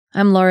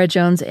I'm Laura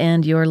Jones,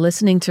 and you're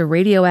listening to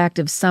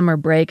Radioactive Summer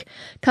Break.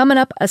 Coming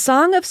up, a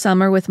song of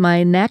summer with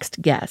my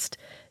next guest,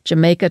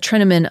 Jamaica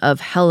Trineman of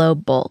Hello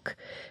Bulk.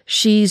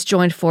 She's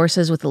joined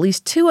forces with at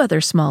least two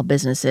other small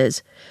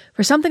businesses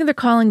for something they're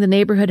calling the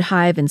Neighborhood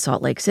Hive in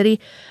Salt Lake City.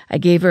 I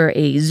gave her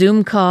a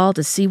Zoom call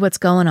to see what's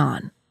going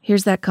on.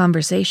 Here's that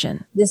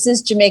conversation. This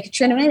is Jamaica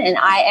Trineman, and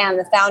I am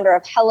the founder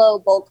of Hello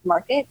Bulk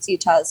Markets,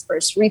 Utah's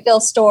first refill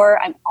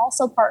store. I'm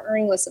also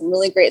partnering with some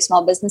really great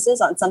small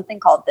businesses on something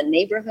called the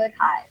Neighborhood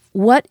Hive.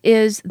 What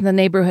is the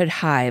Neighborhood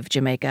Hive,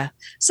 Jamaica?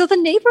 So the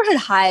Neighborhood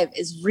Hive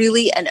is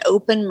really an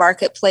open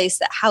marketplace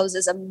that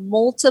houses a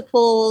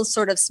multiple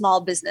sort of small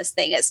business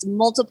thing. It's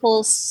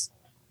multiple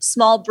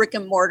small brick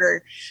and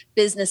mortar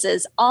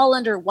businesses all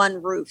under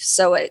one roof.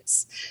 So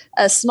it's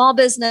a small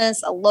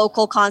business, a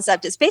local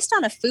concept. It's based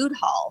on a food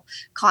hall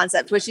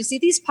concept, which you see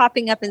these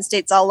popping up in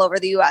states all over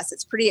the US.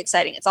 It's pretty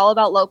exciting. It's all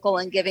about local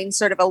and giving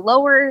sort of a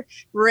lower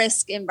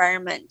risk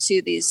environment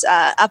to these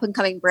up and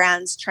coming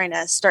brands trying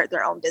to start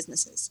their own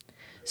businesses.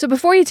 So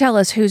before you tell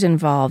us who's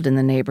involved in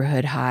the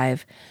Neighborhood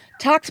Hive,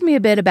 talk to me a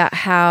bit about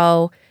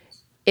how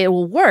it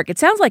will work. It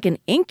sounds like an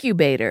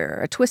incubator,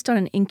 a twist on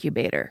an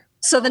incubator.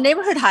 So the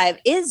Neighborhood Hive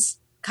is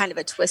kind of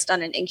a twist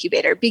on an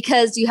incubator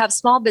because you have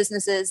small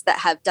businesses that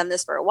have done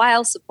this for a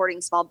while, supporting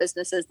small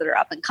businesses that are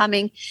up and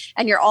coming,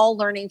 and you're all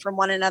learning from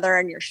one another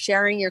and you're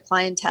sharing your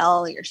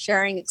clientele, you're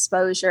sharing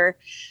exposure,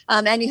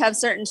 and you have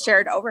certain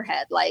shared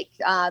overhead like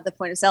the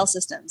point of sale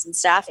systems and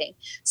staffing.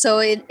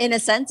 So in a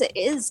sense, it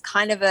is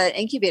kind of an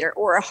incubator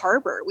or a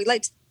harbor. We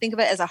like to think of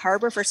it as a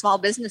harbor for small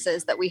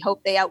businesses that we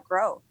hope they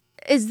outgrow.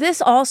 Is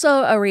this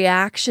also a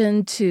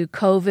reaction to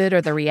COVID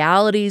or the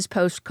realities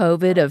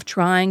post-COVID of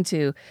trying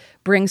to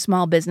bring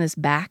small business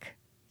back?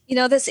 You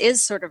know, this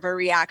is sort of a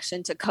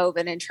reaction to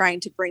COVID and trying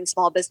to bring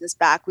small business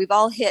back. We've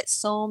all hit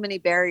so many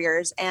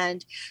barriers,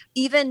 and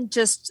even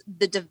just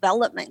the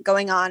development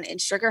going on in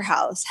Sugar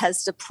House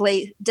has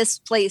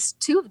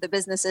displaced two of the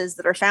businesses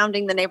that are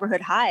founding the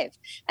Neighborhood Hive.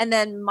 And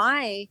then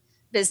my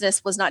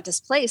business was not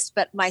displaced,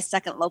 but my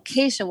second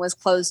location was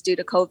closed due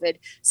to COVID.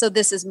 So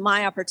this is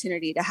my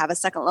opportunity to have a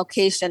second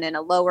location in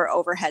a lower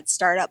overhead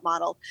startup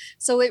model.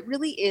 So it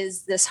really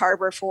is this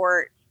harbor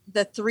for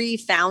the three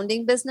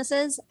founding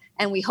businesses.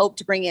 And we hope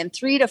to bring in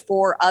 3 to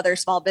 4 other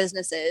small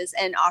businesses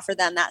and offer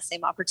them that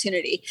same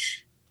opportunity.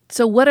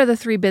 So what are the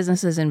 3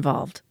 businesses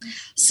involved?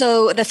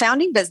 So the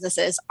founding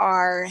businesses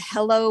are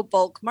Hello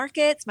Bulk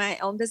Markets, my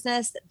own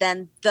business,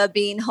 then The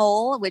Bean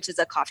Hole, which is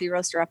a coffee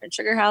roaster up in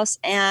Sugar House,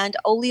 and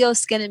Oleo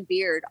Skin and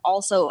Beard,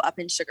 also up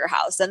in Sugar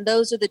House. And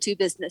those are the 2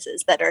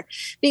 businesses that are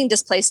being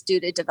displaced due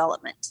to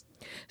development.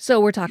 So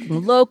we're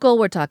talking local,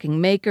 we're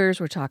talking makers,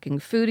 we're talking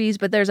foodies,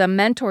 but there's a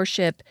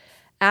mentorship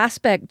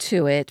aspect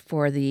to it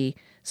for the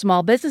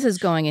small businesses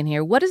going in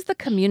here. What does the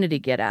community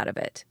get out of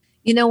it?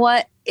 You know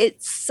what?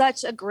 It's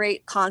such a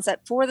great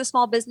concept for the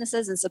small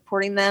businesses and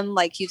supporting them,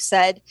 like you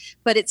said,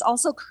 but it's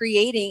also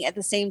creating at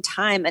the same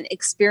time an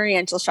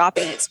experiential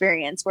shopping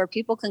experience where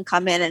people can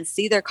come in and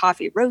see their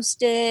coffee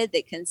roasted.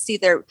 They can see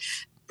their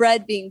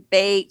bread being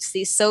baked,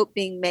 see soap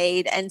being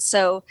made. And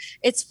so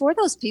it's for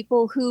those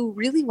people who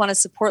really want to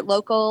support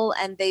local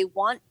and they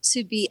want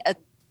to be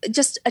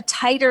just a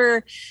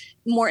tighter,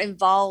 more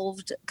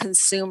involved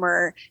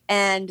consumer,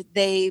 and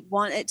they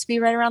want it to be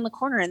right around the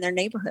corner in their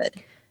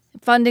neighborhood.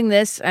 Funding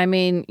this, I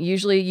mean,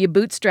 usually you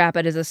bootstrap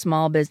it as a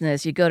small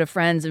business. You go to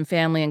friends and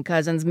family and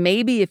cousins,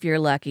 maybe if you're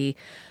lucky,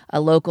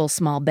 a local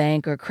small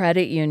bank or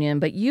credit union,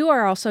 but you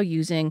are also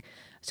using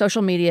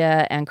social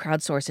media and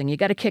crowdsourcing. You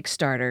got a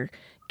Kickstarter.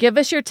 Give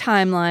us your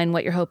timeline,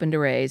 what you're hoping to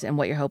raise and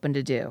what you're hoping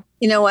to do.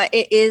 You know what?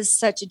 It is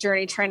such a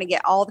journey trying to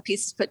get all the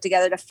pieces put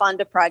together to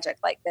fund a project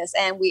like this.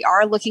 And we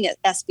are looking at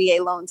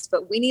SBA loans,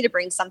 but we need to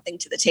bring something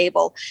to the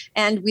table.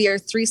 And we are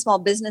 3 small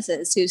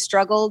businesses who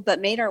struggled but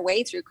made our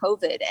way through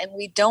COVID. And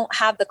we don't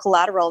have the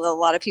collateral that a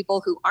lot of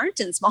people who aren't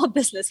in small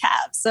business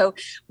have. So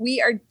we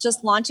are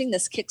just launching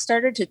this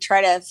Kickstarter to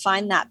try to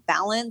find that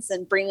balance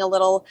and bring a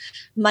little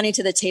money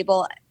to the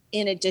table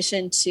in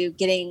addition to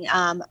getting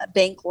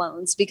bank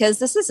loans, because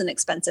this is an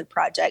expensive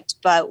project,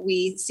 but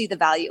we see the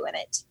value in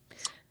it.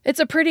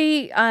 It's a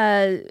pretty,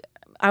 I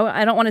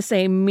don't want to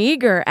say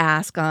meager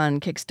ask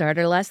on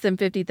Kickstarter, less than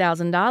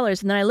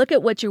 $50,000. And then I look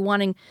at what you're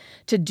wanting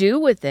to do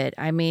with it.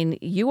 I mean,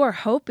 you are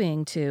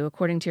hoping to,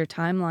 according to your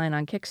timeline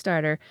on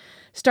Kickstarter,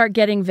 start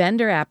getting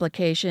vendor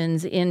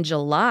applications in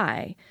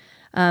July.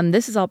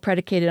 This is all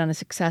predicated on a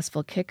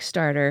successful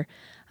Kickstarter.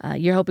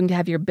 You're hoping to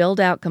have your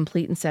build-out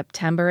complete in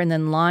September and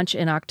then launch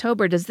in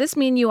October. Does this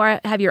mean you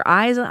have your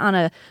eyes on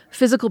a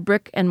physical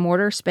brick and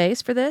mortar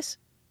space for this?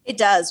 It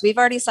does. We've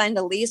already signed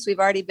a lease. We've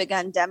already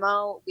begun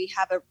demo. We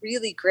have a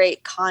really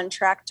great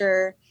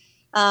contractor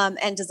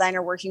and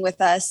designer working with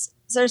us.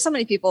 So there's so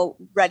many people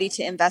ready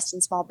to invest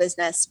in small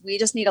business. We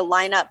just need to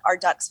line up our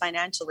ducks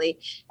financially.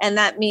 And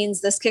that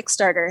means this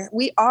Kickstarter,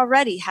 we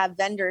already have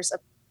vendors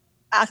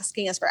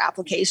asking us for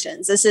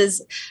applications. This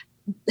is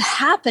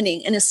happening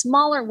in a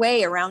smaller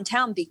way around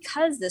town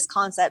because this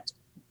concept,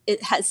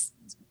 it has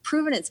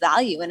proven its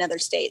value in other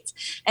states.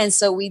 And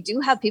so we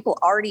do have people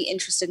already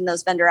interested in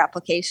those vendor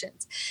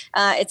applications.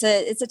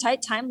 It's a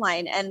tight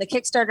timeline, and the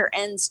Kickstarter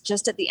ends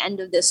just at the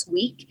end of this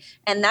week.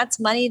 And that's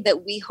money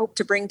that we hope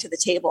to bring to the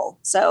table.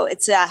 So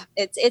it's a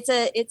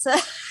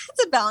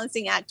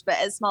balancing act, but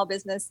as small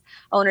business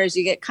owners,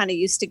 you get kind of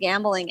used to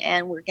gambling,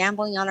 and we're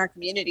gambling on our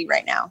community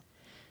right now.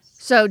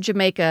 So,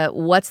 Jamaica,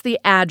 what's the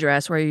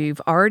address where you've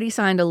already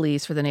signed a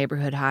lease for the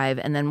Neighborhood Hive?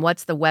 And then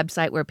what's the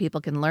website where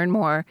people can learn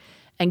more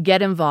and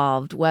get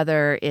involved,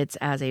 whether it's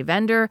as a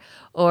vendor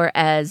or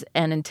as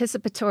an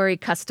anticipatory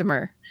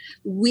customer?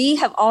 We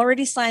have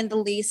already signed the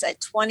lease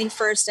at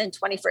 21st and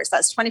 21st.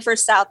 That's 21st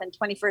South and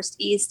 21st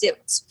East.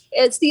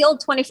 It's the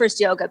old 21st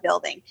Yoga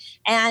building.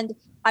 And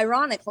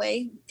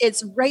ironically,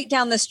 it's right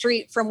down the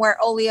street from where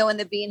Olio and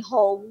the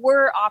Beanhole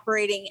were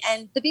operating.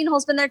 And the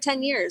Beanhole's been there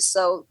 10 years.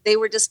 So they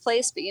were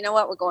displaced. But you know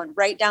what? We're going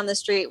right down the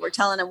street. We're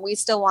telling them we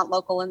still want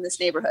local in this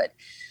neighborhood.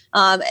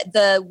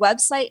 The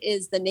website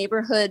is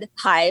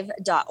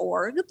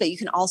theneighborhoodhive.org, but you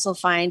can also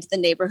find the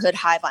Neighborhood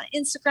Hive on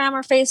Instagram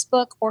or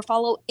Facebook, or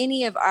follow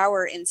any of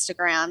our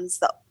Instagrams,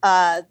 the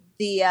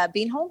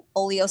Beanhole,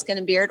 Olio Skin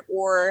and Beard,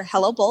 or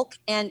Hello Bulk.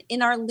 And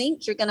in our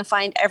link, you're going to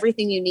find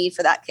everything you need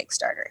for that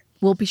Kickstarter.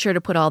 We'll be sure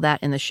to put all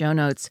that in the show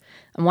notes.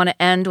 I want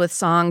to end with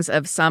songs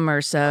of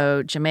summer.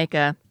 So,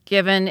 Jamaica,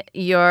 given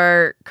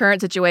your current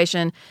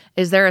situation,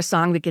 is there a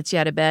song that gets you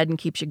out of bed and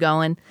keeps you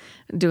going,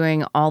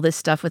 doing all this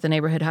stuff with the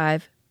Neighborhood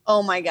Hive?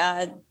 Oh my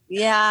God.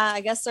 Yeah, I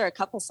guess there are a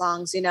couple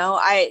songs,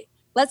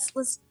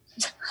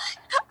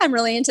 I'm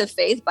really into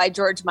Faith by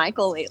George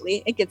Michael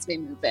lately. It gets me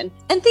moving.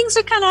 And things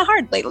are kind of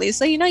hard lately.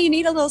 So, you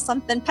need a little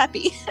something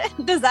peppy.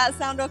 Does that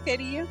sound okay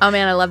to you? Oh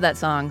man, I love that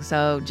song.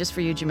 So just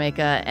for you,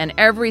 Jamaica, and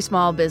every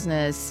small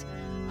business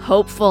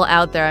hopeful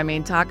out there. I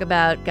mean, talk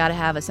about got to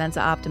have a sense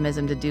of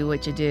optimism to do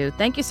what you do.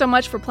 Thank you so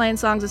much for playing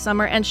Songs of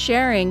Summer and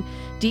sharing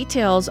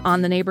details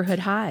on the Neighborhood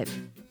Hive.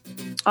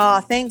 Oh,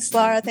 thanks,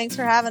 Laura. Thanks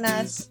for having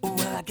us.